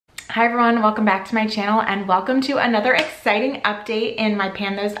Hi everyone, welcome back to my channel and welcome to another exciting update in my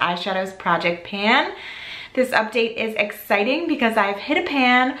Pan Those Eyeshadows project pan. This update is exciting because I've hit a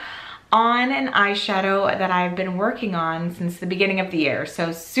pan on an eyeshadow that I've been working on since the beginning of the year.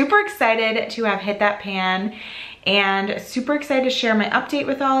 So super excited to have hit that pan and super excited to share my update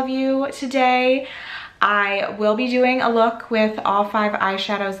with all of you today. I will be doing a look with all 5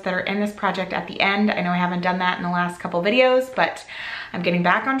 eyeshadows that are in this project at the end. I know I haven't done that in the last couple videos, but I'm getting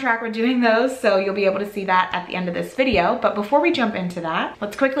back on track with doing those, so you'll be able to see that at the end of this video. But before we jump into that,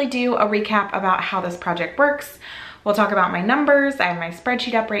 let's quickly do a recap about how this project works. We'll talk about my numbers. I have my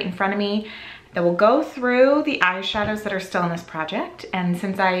spreadsheet up right in front of me. Then we'll go through the eyeshadows that are still in this project. And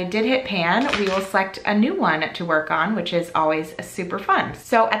since I did hit pan, we will select a new one to work on, which is always super fun.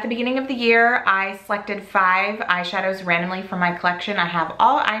 So at the beginning of the year, I selected 5 eyeshadows randomly from my collection. I have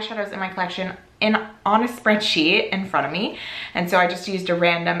all eyeshadows in my collection on a spreadsheet in front of me. And so I just used a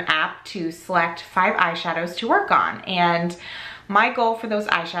random app to select 5 eyeshadows to work on. And my goal for those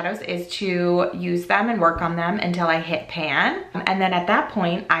eyeshadows is to use them and work on them until I hit pan. And then at that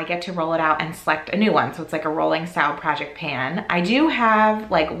point, I get to roll it out and select a new one. So it's like a rolling style project pan. I do have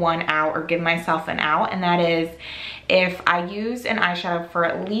like one out, or give myself an out, and that is if I use an eyeshadow for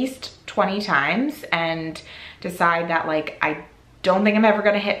at least 20 times and decide that like I don't think I'm ever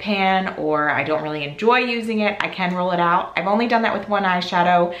gonna hit pan, or I don't really enjoy using it, I can roll it out. I've only done that with one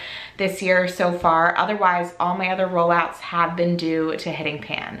eyeshadow this year so far. Otherwise, all my other rollouts have been due to hitting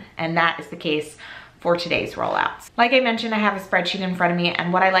pan, and that is the case for today's rollouts. Like I mentioned, I have a spreadsheet in front of me,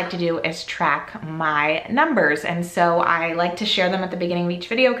 and what I like to do is track my numbers. And so I like to share them at the beginning of each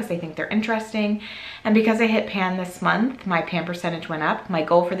video because I think they're interesting. And because I hit pan this month, my pan percentage went up. My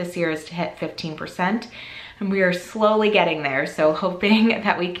goal for this year is to hit 15%. And we are slowly getting there, so hoping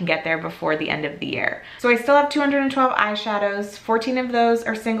that we can get there before the end of the year. So I still have 212 eyeshadows. 14 of those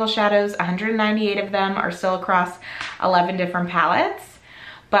are single shadows. 198 of them are still across 11 different palettes.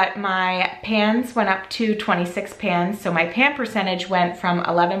 But my pans went up to 26 pans, so my pan percentage went from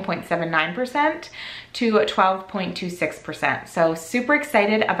 11.79% to 12.26%. So super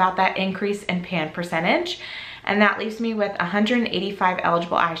excited about that increase in pan percentage. And that leaves me with 185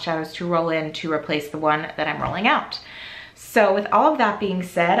 eligible eyeshadows to roll in to replace the one that I'm rolling out. So with all of that being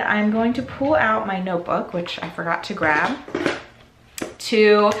said, I'm going to pull out my notebook, which I forgot to grab,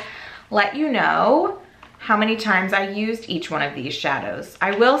 to let you know how many times I used each one of these shadows.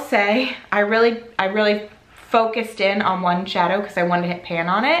 I will say I really focused in on one shadow because I wanted to hit pan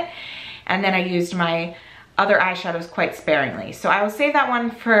on it, and then I used my other eyeshadows quite sparingly. So I will save that one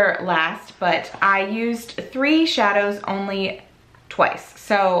for last, but I used 3 shadows only twice.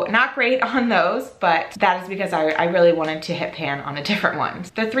 So not great on those, but that is because I really wanted to hit pan on a different one.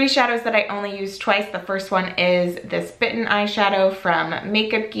 The 3 shadows that I only used twice, the first one is this Bitten eyeshadow from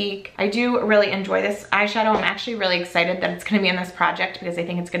Makeup Geek. I do really enjoy this eyeshadow. I'm actually really excited that it's gonna be in this project because I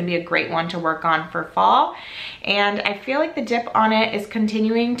think it's gonna be a great one to work on for fall. And I feel like the dip on it is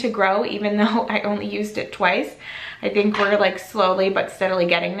continuing to grow even though I only used it twice. I think we're like slowly but steadily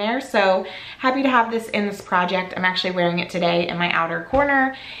getting there. So happy to have this in this project. I'm actually wearing it today in my outer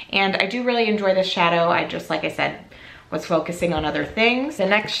corner, and I do really enjoy this shadow. I just, like I said, was focusing on other things. The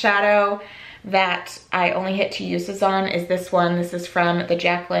next shadow that I only hit 2 uses on is this one. This is from the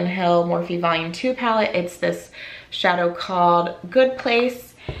Jaclyn Hill Morphe Volume 2 palette. It's this shadow called Good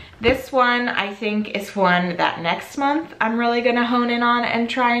Place. This one I think is one that next month I'm really gonna hone in on and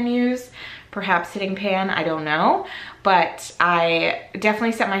try and use. Perhaps hitting pan, I don't know. But I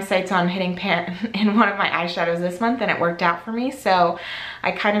definitely set my sights on hitting pan in one of my eyeshadows this month, and it worked out for me. So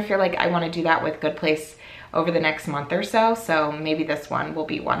I kind of feel like I wanna do that with Good Place over the next month or so. So maybe this one will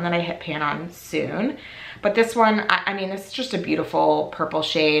be one that I hit pan on soon. But this one, I mean, this is just a beautiful purple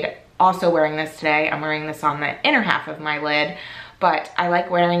shade. Also wearing this today. I'm wearing this on the inner half of my lid, but I like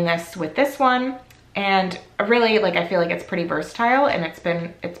wearing this with this one. And really, like, I feel like it's pretty versatile, and it's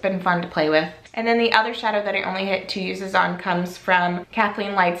been fun to play with. And then the other shadow that I only hit 2 uses on comes from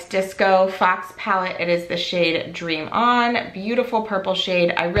Kathleen Light's Disco Fox palette. It is the shade Dream On. Beautiful purple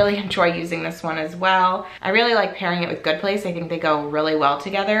shade. I really enjoy using this one as well. I really like pairing it with Good Place. I think they go really well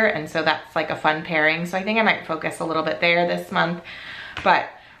together, and so that's like a fun pairing. So I think I might focus a little bit there this month. But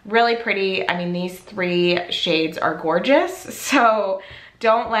really pretty. I mean, these 3 shades are gorgeous. So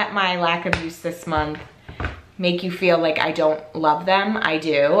don't let my lack of use this month make you feel like I don't love them. I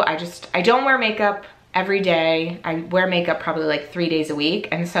do. I don't wear makeup every day. I wear makeup probably like 3 days a week.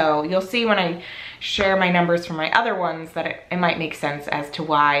 And so you'll see when I share my numbers from my other ones that it might make sense as to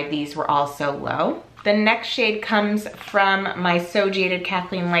why these were all so low. The next shade comes from my So Jaded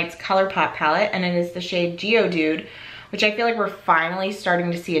Kathleen Light's ColourPop palette, and it is the shade Geodude, which I feel like we're finally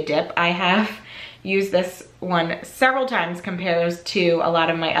starting to see a dip. I have used this one several times compared to a lot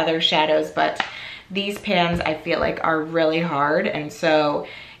of my other shadows, but these pans I feel like are really hard, and so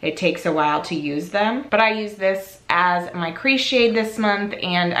it takes a while to use them. But I use this as my crease shade this month,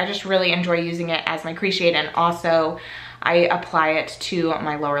 and I just really enjoy using it as my crease shade, and also I apply it to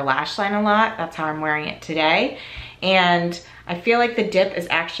my lower lash line a lot. That's how I'm wearing it today. And I feel like the dip is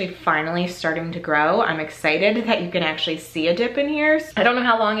actually finally starting to grow. I'm excited that you can actually see a dip in here. I don't know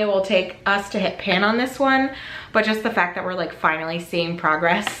how long it will take us to hit pan on this one, but just the fact that we're like finally seeing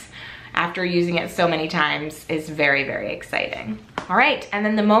progress after using it so many times is very, very exciting. All right, and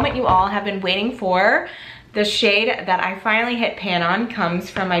then the moment you all have been waiting for, the shade that I finally hit pan on comes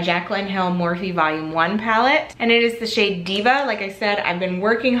from my Jaclyn Hill Morphe Volume 1 palette, and it is the shade Diva. Like I said, I've been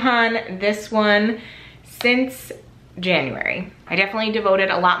working on this one since January. I definitely devoted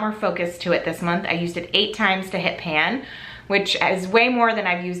a lot more focus to it this month. I used it 8 times to hit pan, which is way more than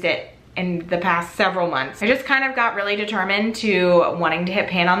I've used it in the past several months. I just kind of got really determined to wanting to hit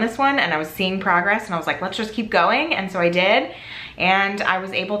pan on this one, and I was seeing progress, and I was like, let's just keep going, and so I did, and I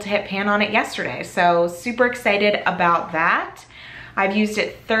was able to hit pan on it yesterday. So super excited about that. I've used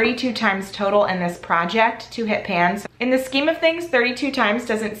it 32 times total in this project to hit pan. So in the scheme of things, 32 times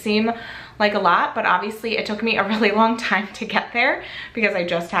doesn't seem like a lot, but obviously it took me a really long time to get there because I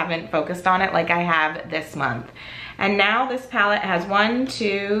just haven't focused on it like I have this month. And now this palette has 1,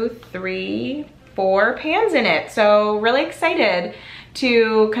 2, 3, 4 pans in it. So really excited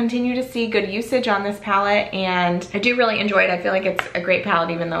to continue to see good usage on this palette, and I do really enjoy it. I feel like it's a great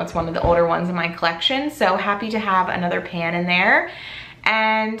palette even though it's one of the older ones in my collection. So happy to have another pan in there,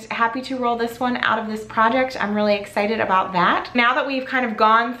 and happy to roll this one out of this project. I'm really excited about that. Now that we've kind of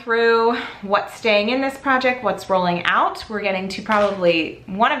gone through what's staying in this project, what's rolling out, we're getting to probably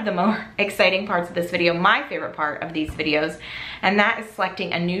one of the more exciting parts of this video, my favorite part of these videos, and that is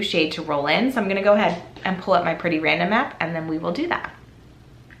selecting a new shade to roll in. So I'm gonna go ahead and pull up my Pretty Random map, and then we will do that.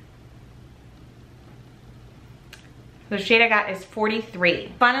 The shade I got is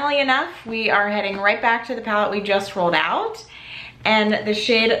 43. Funnily enough, we are heading right back to the palette we just rolled out. And the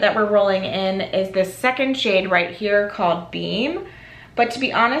shade that we're rolling in is this second shade right here called Beam. But to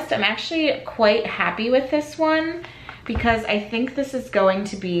be honest, I'm actually quite happy with this one because I think this is going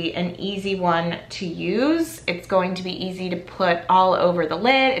to be an easy one to use. It's going to be easy to put all over the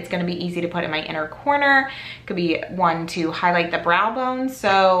lid. It's gonna be easy to put in my inner corner. It could be one to highlight the brow bone.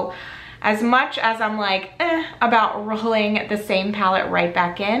 So as much as I'm like, about rolling the same palette right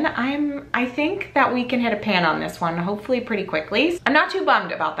back in, I think that we can hit a pan on this one, hopefully pretty quickly. I'm not too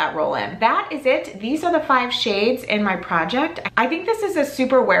bummed about that roll in. That is it. These are the 5 shades in my project. I think this is a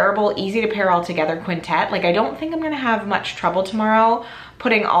super wearable, easy to pair all together quintet. Like, I don't think I'm gonna have much trouble tomorrow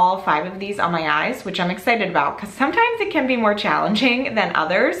putting all 5 of these on my eyes, which I'm excited about because sometimes it can be more challenging than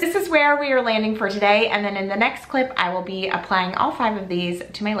others. This is where we are landing for today, and then in the next clip, I will be applying all 5 of these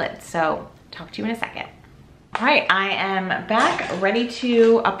to my lids. So talk to you in a second. All right, I am back ready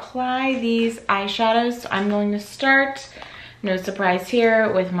to apply these eyeshadows. So I'm going to start, no surprise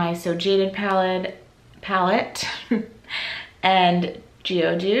here, with my So Jaded palette and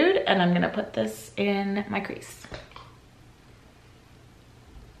Geodude, and I'm gonna put this in my crease.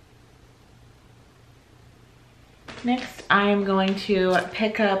 Next, I'm going to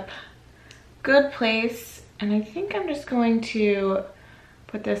pick up Good Place, and I think I'm just going to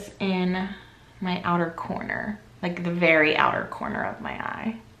put this in my outer corner, like the very outer corner of my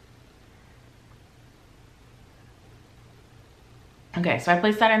eye. Okay, so I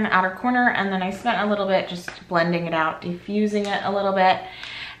placed that in the outer corner, and then I spent a little bit just blending it out, diffusing it a little bit.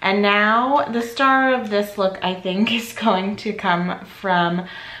 And now the star of this look, I think, is going to come from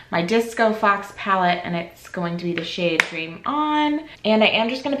my Disco Fox palette, and it's going to be the shade Dream On. And I am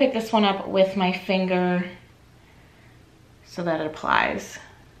just gonna pick this one up with my finger so that it applies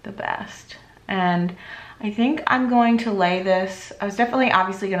the best. And I think I'm going to lay this, I was definitely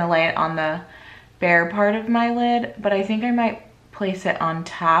obviously gonna lay it on the bare part of my lid, but I think I might place it on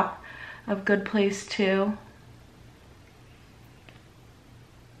top of Good Place too.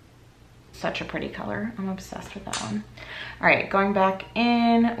 Such a pretty color. I'm obsessed with that one. All right, going back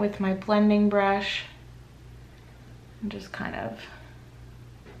in with my blending brush. I'm just kind of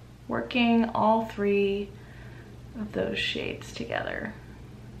working all 3 of those shades together.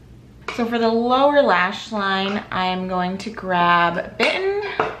 So for the lower lash line, I'm going to grab Bitten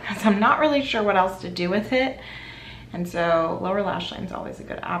because I'm not really sure what else to do with it. And so lower lash line is always a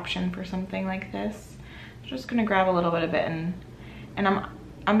good option for something like this. I'm just gonna grab a little bit of Bitten, and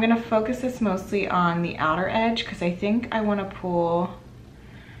I'm gonna focus this mostly on the outer edge because I think I wanna pull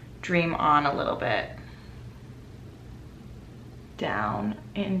Dream On a little bit. down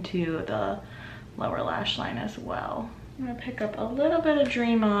into the lower lash line as well. I'm gonna pick up a little bit of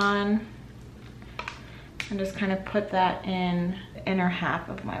Dream On and just kind of put that in the inner half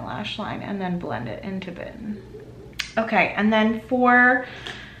of my lash line and then blend it into Bitten. Okay, and then for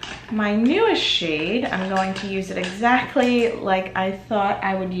my newest shade, I'm going to use it exactly like I thought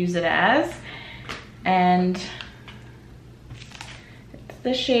I would use it as. And it's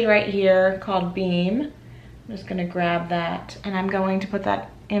this shade right here called Beam. I'm just gonna grab that and I'm going to put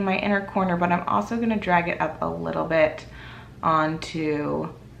that in my inner corner, but I'm also gonna drag it up a little bit onto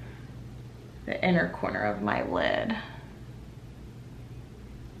the inner corner of my lid.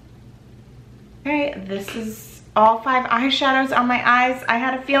 Okay, this is all 5 eyeshadows on my eyes. I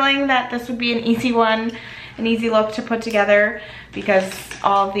had a feeling that this would be an easy one, an easy look to put together because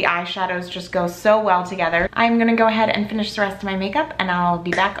all of the eyeshadows just go so well together. I'm gonna go ahead and finish the rest of my makeup and I'll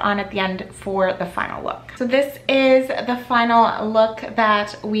be back on at the end for the final look. So this is the final look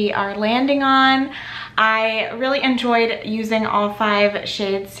that we are landing on. I really enjoyed using all 5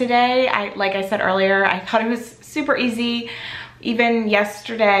 shades today. Like I said earlier, I thought it was super easy. Even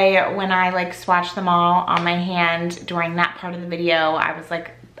yesterday when I like swatched them all on my hand during that part of the video, I was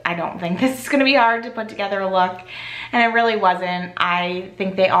like, I don't think this is gonna be hard to put together a look. And it really wasn't. I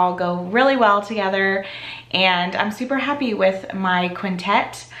think they all go really well together and I'm super happy with my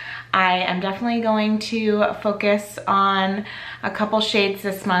quintet. I am definitely going to focus on a couple shades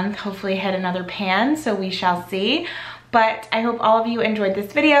this month, hopefully hit another pan, so we shall see. But I hope all of you enjoyed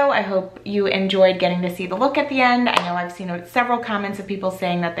this video. I hope you enjoyed getting to see the look at the end. I know I've seen several comments of people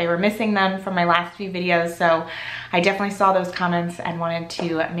saying that they were missing them from my last few videos, so I definitely saw those comments and wanted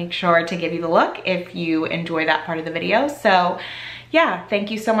to make sure to give you the look if you enjoy that part of the video. So yeah,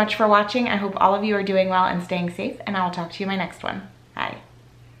 thank you so much for watching. I hope all of you are doing well and staying safe, and I will talk to you in my next one. Bye.